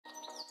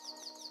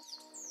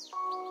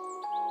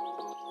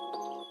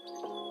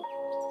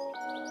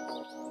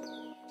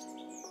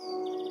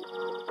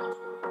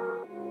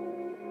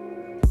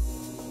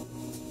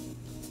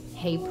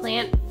Hey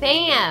plant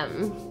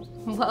fam!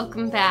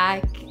 Welcome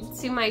back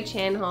to my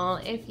channel.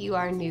 If you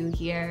are new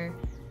here,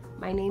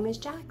 my name is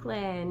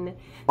Jacqueline.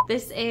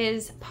 This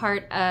is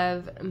part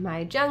of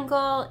my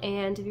jungle,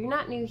 and if you're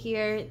not new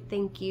here,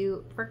 thank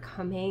you for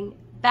coming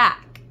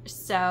back.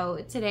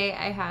 So today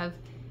I have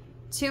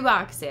 2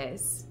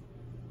 boxes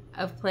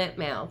of plant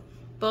mail.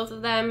 Both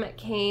of them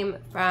came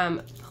from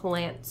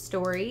Plant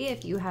Story.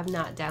 If you have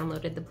not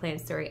downloaded the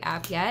Plant Story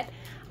app yet,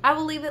 I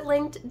will leave it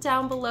linked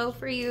down below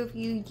for you. If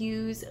you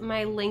use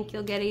my link,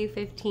 you'll get a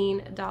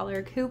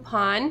 $15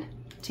 coupon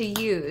to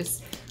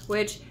use,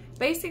 which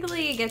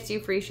basically gets you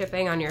free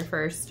shipping on your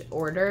first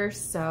order,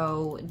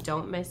 so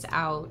don't miss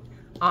out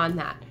on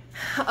that.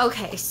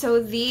 Okay,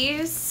 so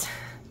these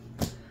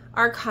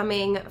are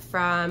coming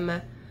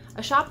from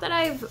a shop that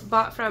I've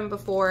bought from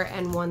before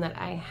and one that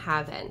I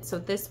haven't. So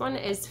this one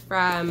is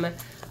from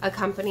a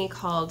company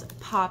called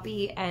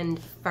Poppy and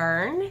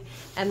Fern,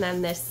 and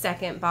then this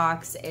second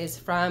box is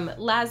from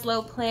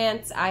Laszlo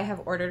Plants. I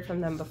have ordered from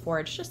them before.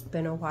 It's just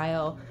been a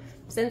while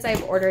since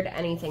I've ordered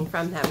anything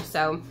from them.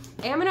 So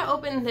I am gonna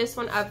open this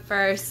one up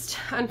first.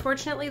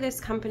 Unfortunately, this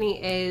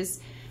company is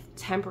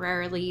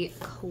temporarily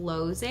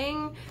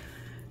closing,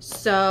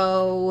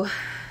 so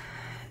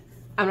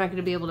I'm not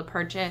gonna be able to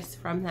purchase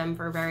from them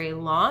for very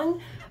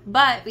long,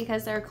 but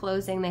because they're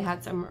closing, they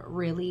had some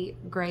really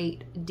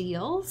great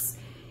deals,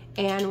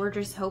 and we're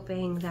just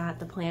hoping that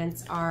the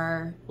plants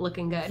are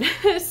looking good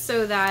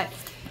so that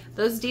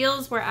those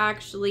deals were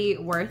actually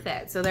worth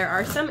it. So there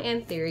are some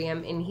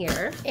anthurium in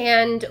here,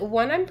 and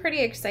one I'm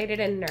pretty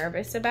excited and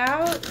nervous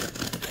about.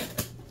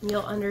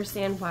 You'll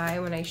understand why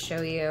when I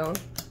show you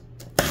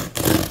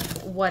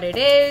what it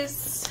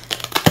is.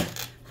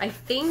 I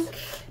think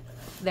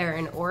they're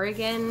in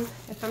Oregon,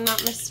 if I'm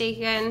not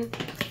mistaken,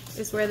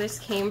 is where this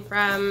came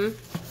from.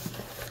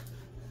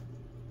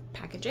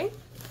 Packaging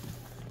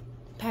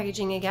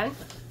again.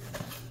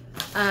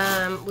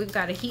 We've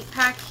got a heat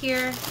pack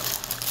here.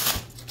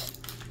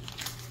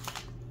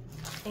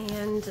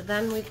 And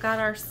then we've got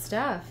our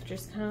stuff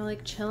just kind of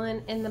like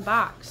chilling in the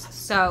box.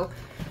 So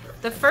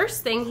the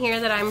first thing here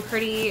that I'm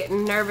pretty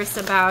nervous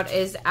about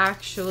is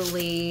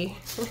actually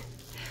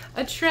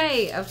a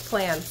tray of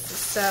plants.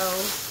 So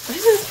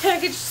this is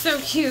packaged so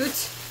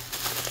cute.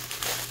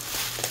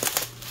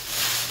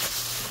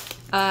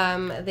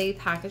 They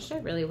packaged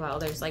it really well.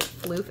 There's like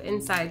floof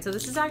inside. So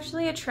this is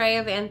actually a tray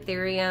of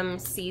anthurium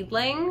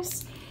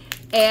seedlings,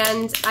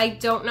 and I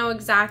don't know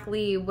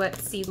exactly what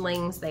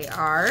seedlings they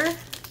are.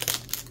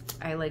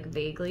 I like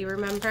vaguely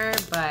remember,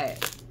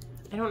 but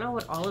I don't know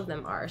what all of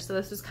them are. So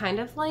this was kind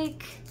of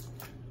like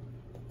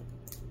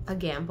a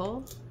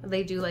gamble.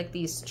 They do like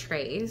these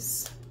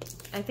trays.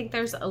 I think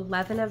there's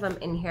 11 of them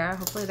in here.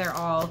 Hopefully they're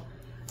all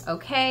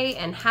okay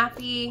and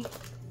happy.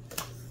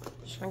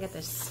 Just want to get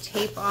this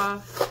tape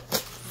off.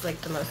 It's like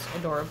the most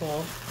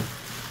adorable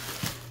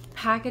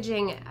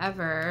packaging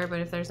ever, but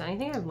if there's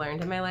anything I've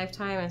learned in my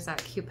lifetime, is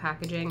that cute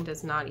packaging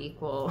does not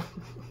equal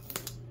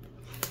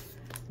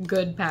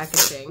good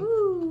packaging.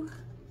 Ooh.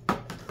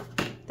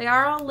 They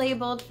are all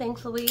labeled,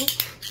 thankfully.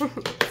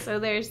 So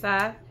there's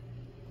that.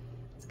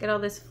 Let's get all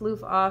this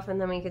floof off, and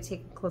then we could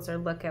take a closer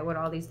look at what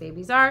all these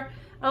babies are.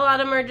 A lot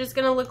of them are just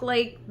gonna look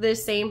like the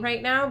same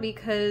right now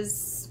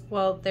because,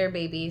 well, they're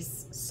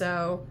babies.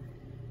 So,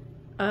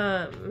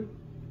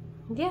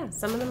 yeah,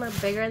 some of them are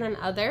bigger than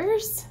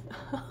others.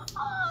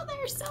 Oh,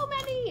 there's so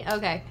many.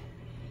 Okay.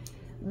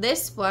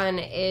 This one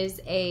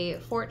is a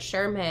Fort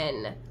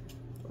Sherman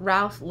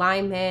Ralph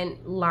Lyman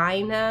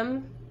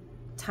Linum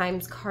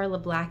times Carla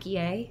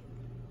Blackier.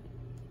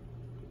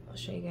 I'll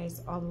show you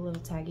guys all the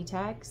little taggy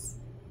tags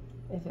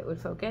if it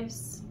would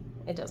focus.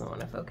 It doesn't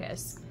want to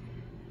focus.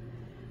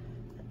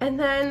 And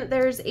then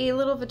there's a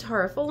little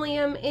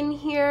Vitarifolium in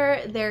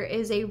here. There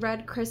is a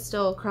red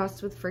crystal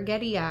crossed with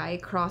Forgetii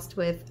crossed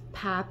with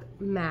Pap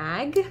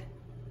Mag.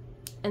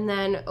 And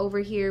then over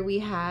here we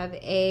have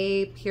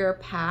a pure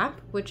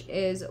Pap, which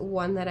is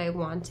one that I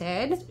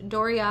wanted.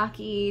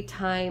 Doriaki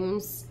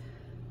times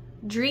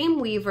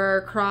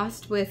Dreamweaver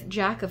crossed with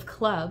Jack of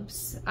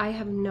Clubs. I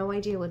have no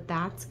idea what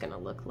that's gonna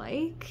look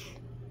like,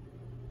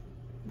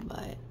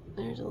 but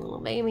there's a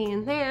little baby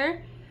in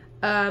there.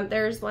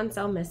 There's one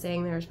cell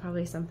missing. There's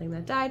probably something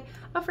that died.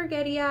 A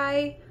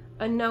Forgetii,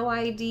 a No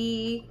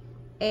ID,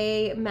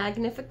 a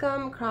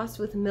Magnificum crossed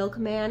with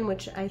Milkman,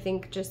 which I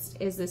think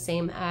just is the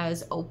same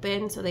as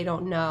Open, so they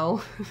don't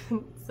know.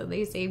 So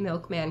they say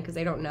Milkman because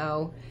they don't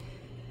know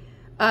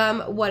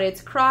what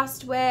it's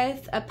crossed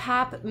with. A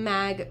Pap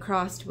Mag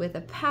crossed with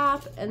a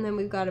Pap, and then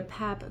we've got a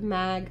Pap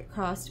Mag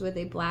crossed with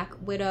a Black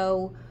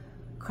Widow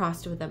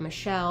crossed with a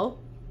Michelle.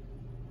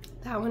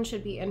 That one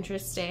should be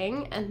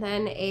interesting. And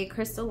then a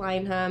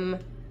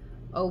Crystallinum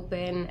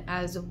Open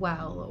as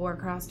well, or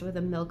crossed with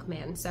a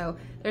Milkman. So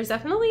there's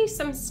definitely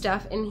some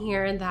stuff in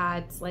here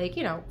that's like,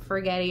 you know,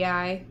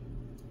 Forgetii,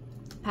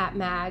 Pap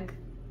Mag.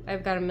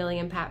 I've got a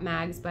million Pap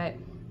Mags, but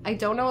I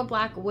don't know what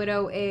Black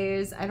Widow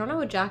is. I don't know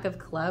what Jack of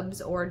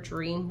Clubs or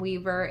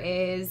Dreamweaver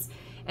is.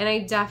 And I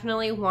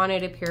definitely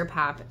wanted a pure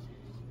Pap,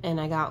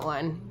 and I got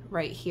one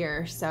right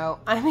here. So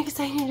I'm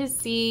excited to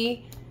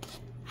see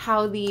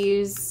how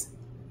these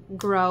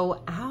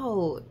grow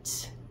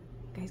out.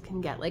 You guys can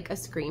get like a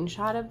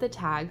screenshot of the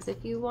tags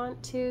if you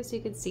want to, so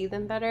you can see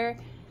them better.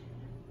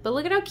 But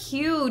look at how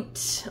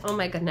cute. Oh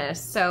my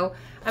goodness. So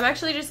I'm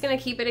actually just gonna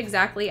keep it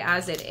exactly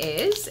as it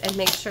is and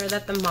make sure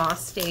that the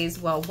moss stays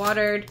well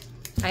watered.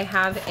 I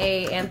have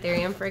a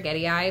Anthurium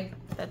forgetii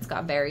that's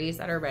got berries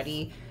that are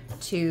ready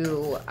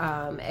to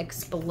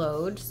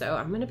explode. So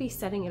I'm gonna be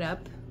setting it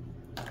up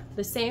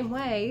the same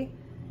way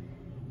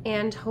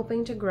and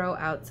hoping to grow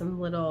out some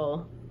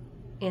little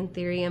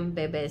Anthurium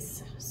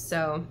bibis.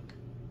 So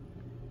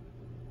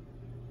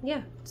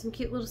yeah, some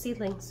cute little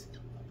seedlings.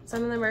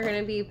 Some of them are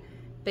gonna be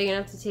big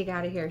enough to take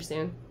out of here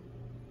soon.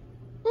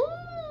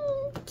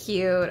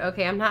 Cute.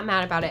 Okay, I'm not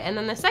mad about it. And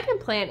then the second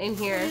plant in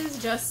here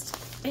is just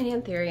an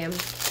Anthurium.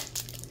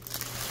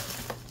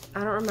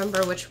 I don't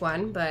remember which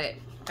one, but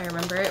I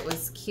remember it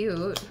was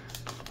cute.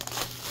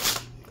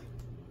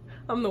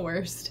 I'm the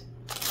worst.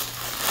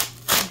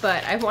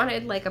 But I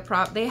wanted like a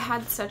prop. They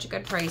had such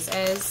good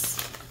prices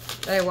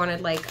that I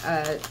wanted like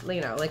a,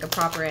 you know, like a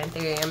proper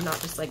Anthurium,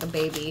 not just like a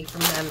baby from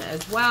them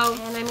as well.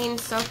 And I mean,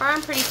 so far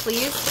I'm pretty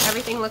pleased.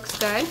 Everything looks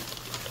good.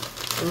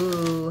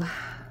 Ooh.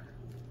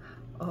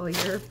 Oh,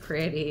 you're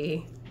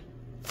pretty.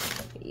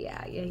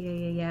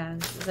 Yeah.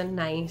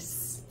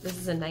 This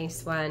is a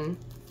nice one.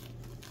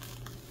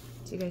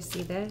 Do you guys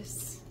see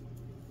this?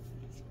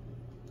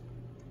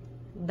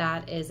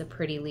 That is a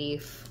pretty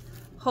leaf.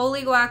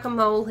 Holy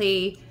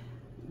guacamole.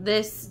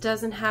 This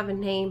doesn't have a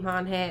name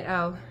on it.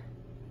 Oh,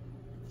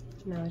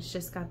 no, it's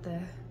just got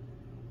the,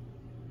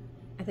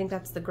 I think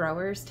that's the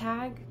grower's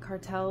tag,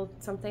 cartel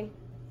something.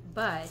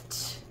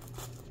 But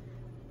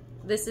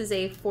this is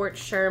a Fort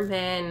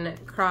Sherman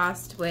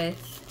crossed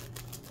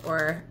with,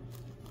 or,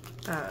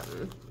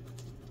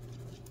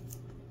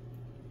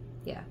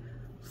 yeah,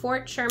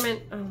 Fort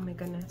Sherman, oh my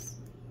goodness.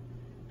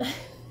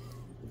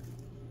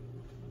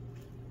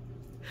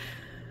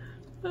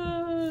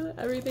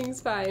 Everything's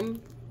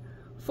fine.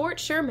 Fort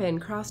Sherman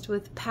crossed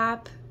with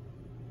PAP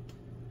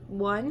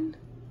 1.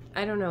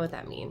 I don't know what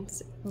that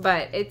means,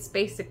 but it's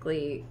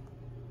basically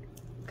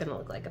gonna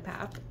look like a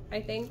PAP,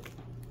 I think.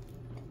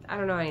 I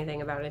don't know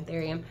anything about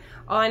Anthurium.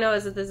 All I know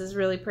is that this is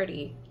really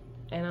pretty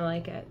and I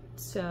like it.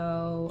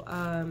 So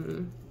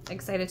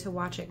excited to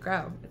watch it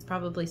grow. It's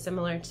probably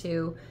similar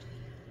to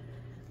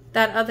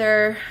that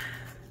other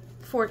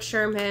Fort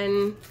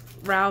Sherman,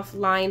 Ralph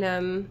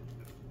Lynham,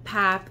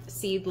 PAP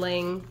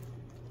seedling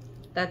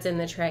that's in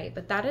the tray.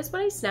 But that is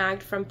what I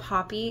snagged from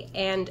Poppy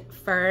and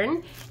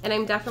Fern. And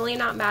I'm definitely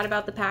not mad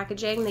about the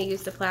packaging. They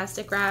used the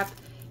plastic wrap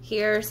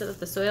here so that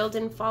the soil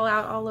didn't fall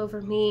out all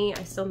over me.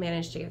 I still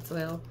managed to get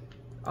soil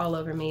all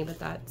over me, but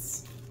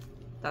that's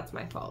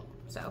my fault.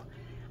 So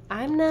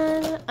I'm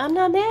not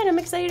mad. I'm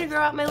excited to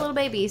grow out my little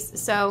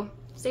babies. So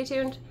stay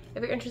tuned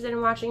if you're interested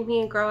in watching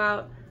me grow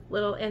out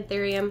little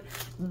Anthurium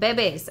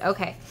babies.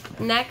 Okay,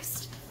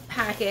 next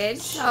package.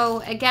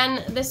 So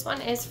again, this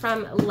one is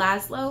from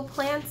Laszlo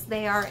Plants.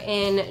 They are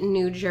in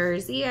New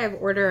Jersey. I've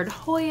ordered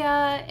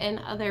Hoya and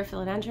other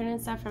philodendron and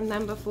stuff from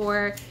them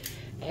before,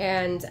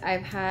 and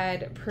I've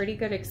had pretty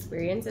good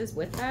experiences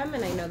with them,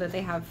 and I know that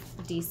they have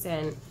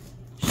decent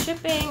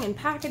shipping and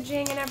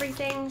packaging and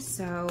everything,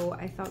 so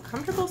I felt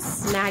comfortable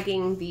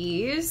snagging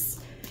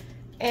these.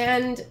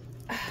 And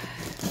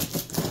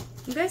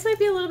you guys might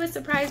be a little bit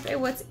surprised by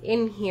what's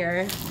in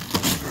here,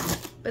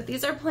 but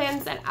these are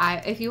plants that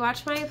if you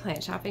watch my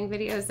plant shopping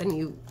videos, then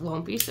you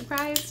won't be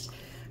surprised.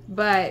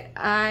 But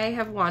I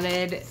have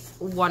wanted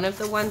one of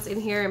the ones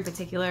in here in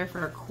particular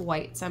for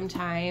quite some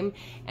time,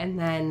 and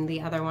then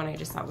the other one I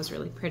just thought was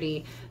really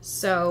pretty.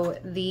 So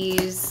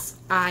these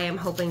I am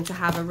hoping to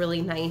have a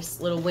really nice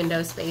little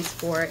window space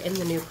for in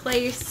the new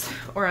place,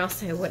 or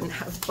else I wouldn't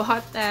have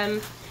bought them.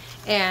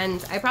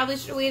 And I probably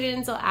should have waited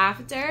until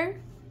after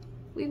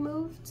we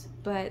moved,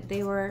 but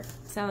they were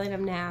selling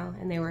them now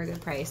and they were a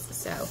good price,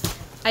 so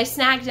I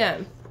snagged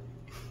them.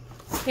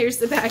 Here's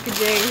the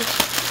packaging.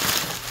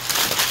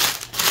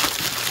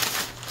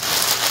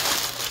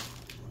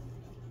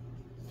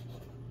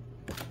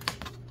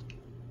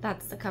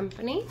 That's the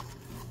company.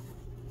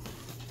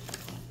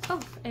 Oh,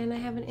 and I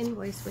have an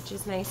invoice, which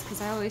is nice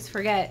because I always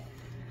forget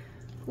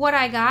what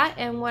I got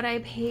and what I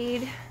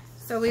paid.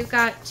 So we've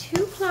got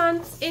 2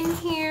 plants in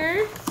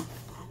here.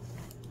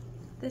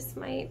 This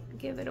might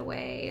give it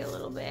away a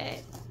little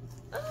bit.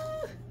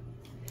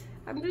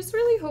 I'm just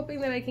really hoping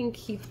that I can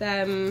keep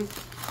them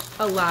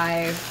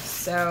alive.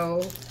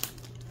 So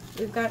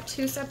we've got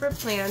 2 separate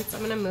plants.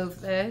 I'm gonna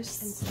move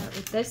this and start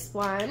with this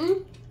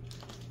one.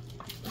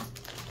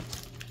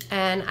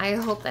 And I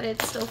hope that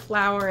it's still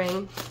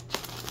flowering,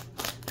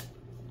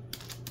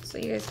 so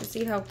you guys can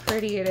see how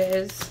pretty it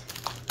is.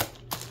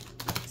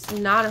 It's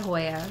not a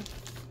Hoya.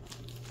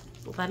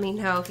 Let me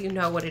know if you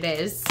know what it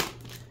is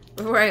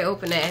before I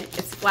open it.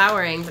 It's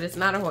flowering, but it's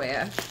not a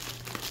Hoya.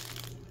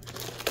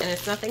 And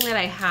it's nothing that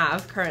I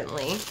have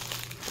currently,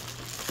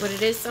 but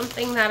it is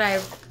something that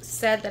I've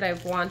said that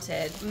I've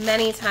wanted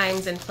many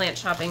times in plant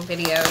shopping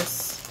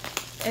videos.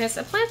 And it's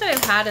a plant that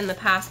I've had in the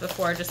past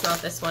before, just not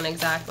this one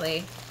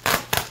exactly.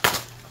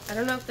 I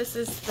don't know if this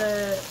is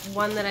the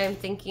one that I'm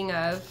thinking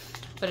of,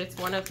 but it's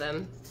one of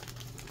them.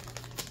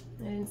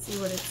 I didn't see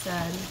what it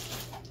said.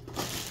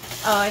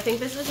 Oh, I think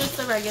this is just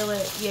the regular,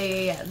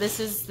 yeah. This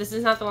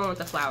is not the one with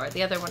the flower.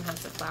 The other one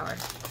has the flower.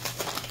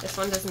 This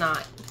one does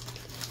not.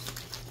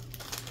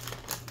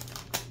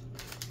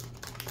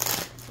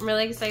 I'm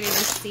really excited to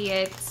see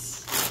it.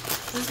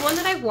 This is one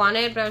that I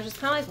wanted, but I was just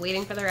kind of like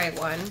waiting for the right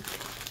one.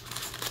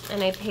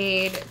 And I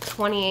paid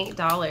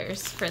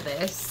 $28 for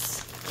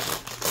this,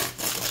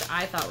 which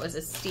I thought was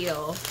a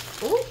steal.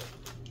 Ooh.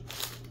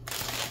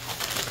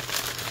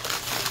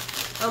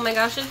 Oh my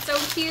gosh, it's so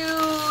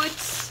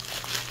cute.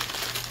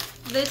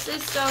 This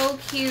is so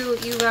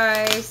cute, you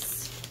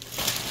guys.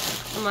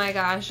 Oh my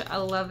gosh, I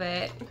love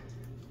it.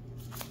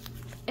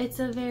 It's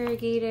a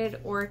variegated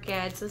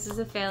orchid. So this is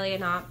a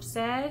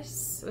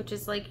Phalaenopsis, which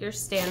is like your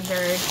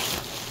standard,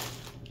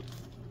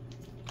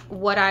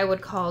 what I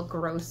would call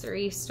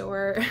grocery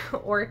store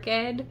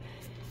orchid.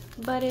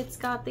 But it's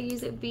got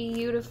these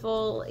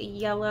beautiful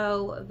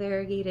yellow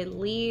variegated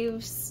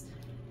leaves.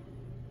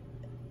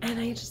 And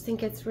I just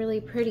think it's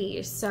really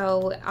pretty.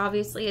 So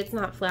obviously it's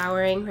not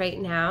flowering right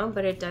now,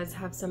 but it does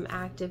have some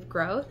active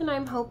growth. And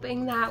I'm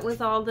hoping that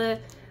with all the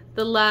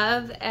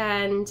love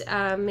and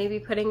maybe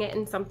putting it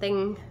in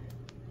something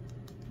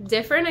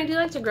different. I do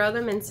like to grow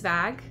them in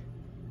swag,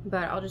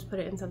 but I'll just put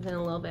it in something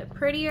a little bit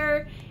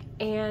prettier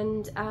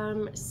and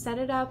set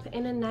it up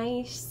in a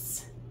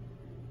nice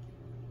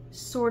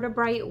sort of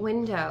bright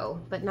window,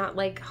 but not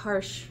like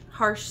harsh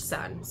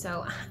sun.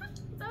 So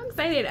so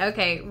excited.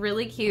 Okay,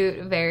 really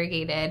cute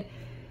variegated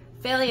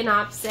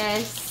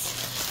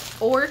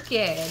Phalaenopsis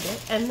orchid.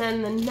 And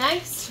then the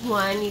next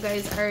one, you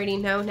guys already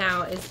know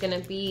now, is gonna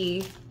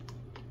be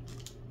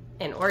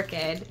an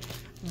orchid,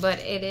 but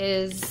it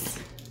is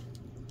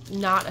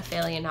not a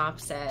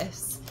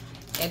Phalaenopsis.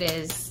 It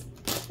is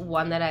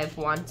one that I've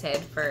wanted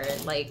for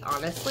like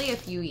honestly a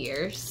few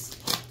years,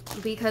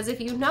 because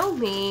if you know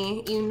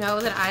me, you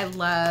know that I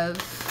love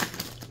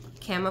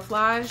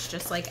camouflage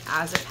just like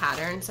as a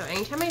pattern. So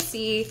anytime I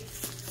see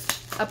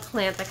a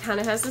plant that kind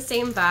of has the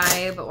same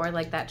vibe or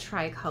like that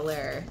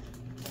tricolor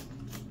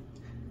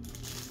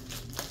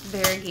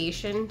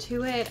variegation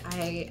to it,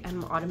 I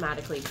am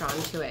automatically drawn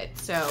to it.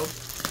 So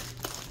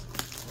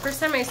first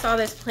time I saw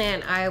this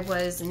plant, I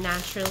was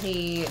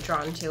naturally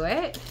drawn to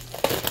it.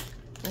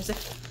 There's a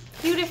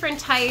few different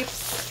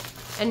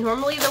types, and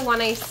normally the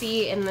one I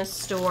see in the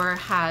store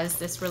has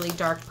this really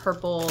dark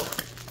purple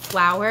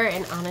flower,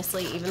 and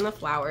honestly, even the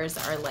flowers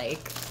are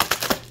like,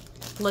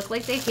 look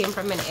like they came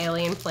from an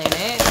alien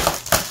planet.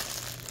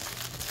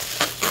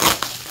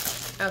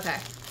 Okay.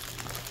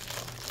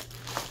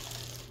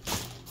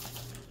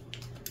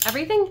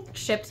 Everything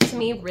ships to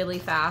me really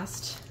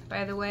fast,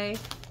 by the way.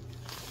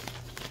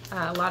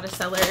 A lot of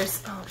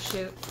sellers, oh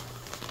shoot.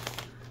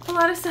 A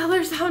lot of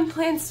sellers on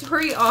Plant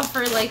Story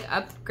offer like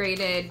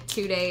upgraded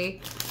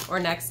 2-day or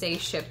next day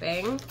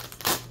shipping.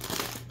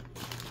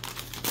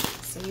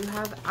 So you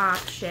have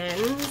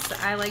options.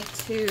 I like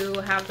to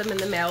have them in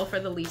the mail for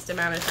the least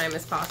amount of time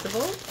as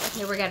possible.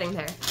 Okay, we're getting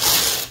there.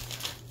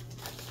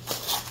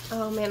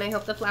 Oh man, I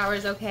hope the flower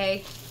is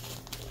okay.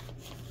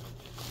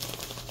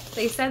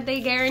 They said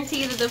they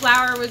guaranteed that the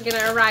flower was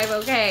gonna arrive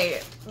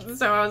okay.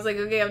 So I was like,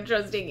 okay, I'm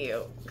trusting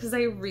you. Because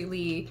I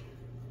really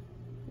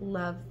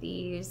love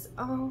these.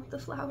 Oh, the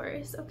flower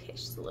is okay.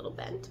 She's a little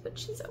bent, but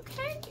she's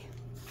okay.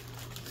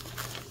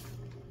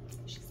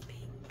 She's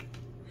pink.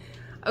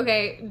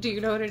 Okay, do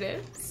you know what it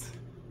is?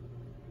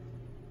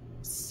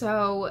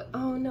 So,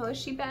 oh no, is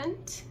she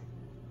bent?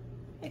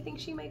 I think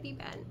she might be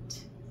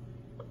bent.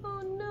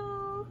 Oh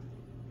no.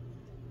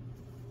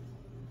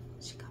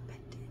 She got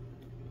bent in.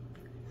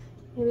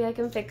 Maybe I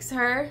can fix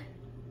her.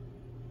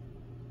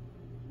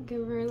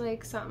 Give her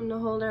like something to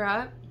hold her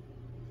up.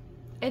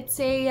 It's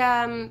a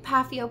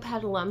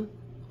Paphiopedilum,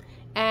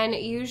 and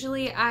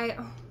usually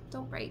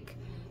don't break.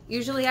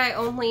 Usually I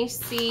only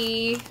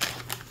see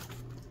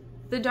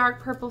the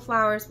dark purple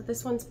flowers, but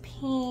this one's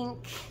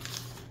pink.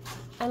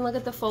 And look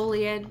at the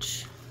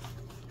foliage.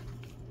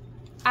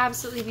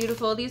 Absolutely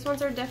beautiful. These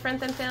ones are different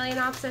than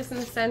Phalaenopsis in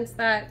the sense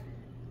that,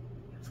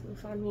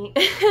 floof on me,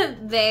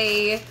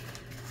 they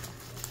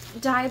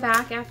die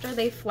back after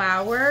they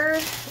flower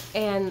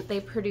and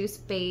they produce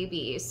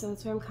babies. So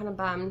that's why I'm kind of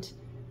bummed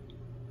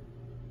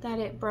that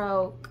it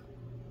broke.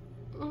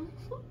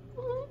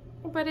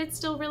 But it's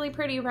still really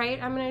pretty,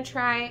 right? I'm gonna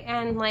try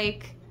and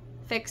like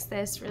fix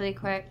this really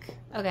quick.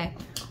 Okay,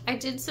 I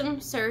did some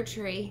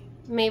surgery.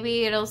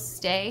 Maybe it'll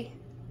stay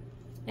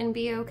and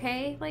be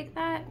okay like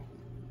that.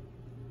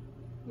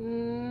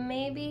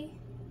 Maybe.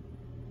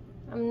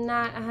 I'm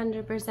not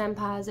 100%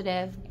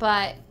 positive,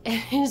 but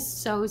it is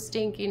so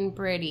stinking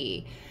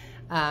pretty.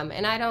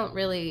 And I don't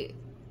really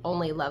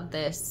only love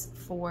this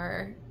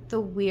for the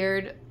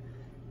weird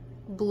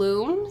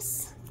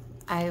blooms.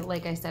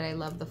 Like I said, I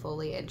love the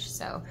foliage.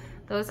 So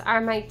those are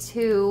my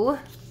 2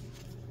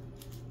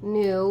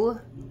 new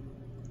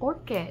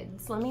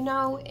orchids. Let me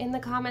know in the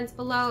comments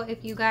below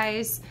if you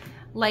guys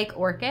like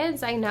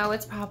orchids. I know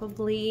it's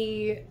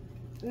probably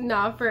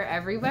not for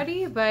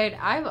everybody, but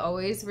I've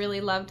always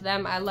really loved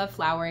them. I love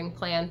flowering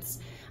plants.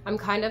 I'm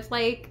kind of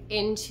like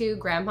into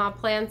grandma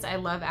plants. I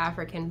love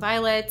African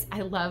violets.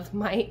 I love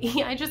my,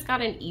 I just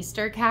got an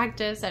Easter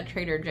cactus at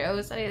Trader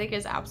Joe's that I think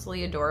is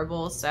absolutely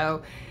adorable.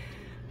 So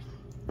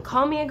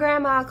call me a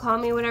grandma, call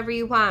me whatever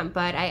you want,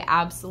 but I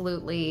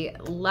absolutely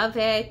love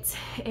it.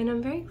 And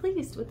I'm very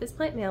pleased with this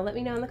plant mail. Let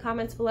me know in the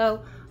comments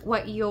below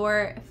what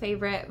your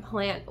favorite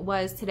plant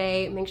was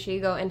today. Make sure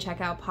you go and check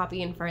out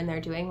Poppy and Fern.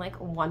 They're doing like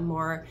one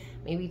more,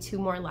 maybe 2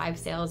 more live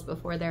sales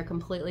before they're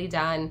completely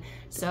done.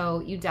 So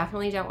you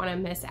definitely don't want to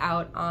miss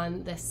out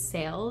on the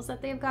sales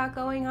that they've got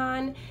going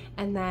on.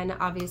 And then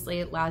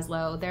obviously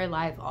Laszlo, they're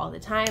live all the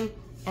time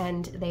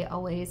and they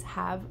always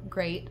have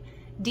great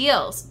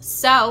deals.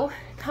 So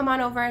come on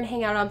over and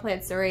hang out on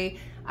Plant Story.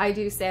 I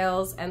do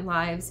sales and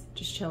lives,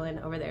 just chilling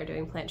over there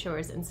doing plant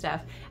tours and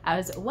stuff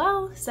as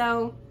well.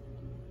 So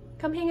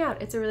come hang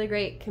out. It's a really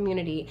great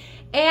community.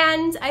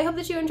 And I hope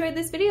that you enjoyed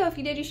this video. If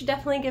you did, you should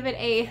definitely give it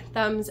a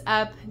thumbs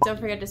up. Don't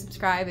forget to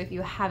subscribe if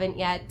you haven't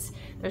yet.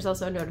 There's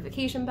also a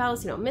notification bell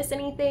so you don't miss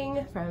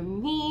anything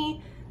from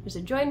me. There's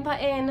a join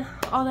button,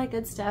 all that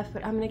good stuff,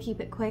 but I'm gonna keep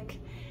it quick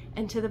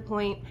and to the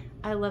point.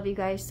 I love you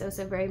guys so,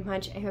 so very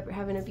much. I hope you're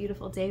having a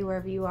beautiful day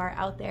wherever you are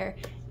out there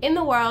in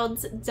the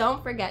world.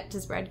 Don't forget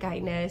to spread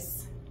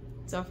kindness.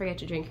 Don't forget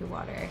to drink your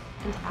water.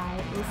 And I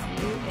will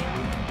see you in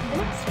the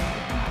next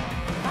one.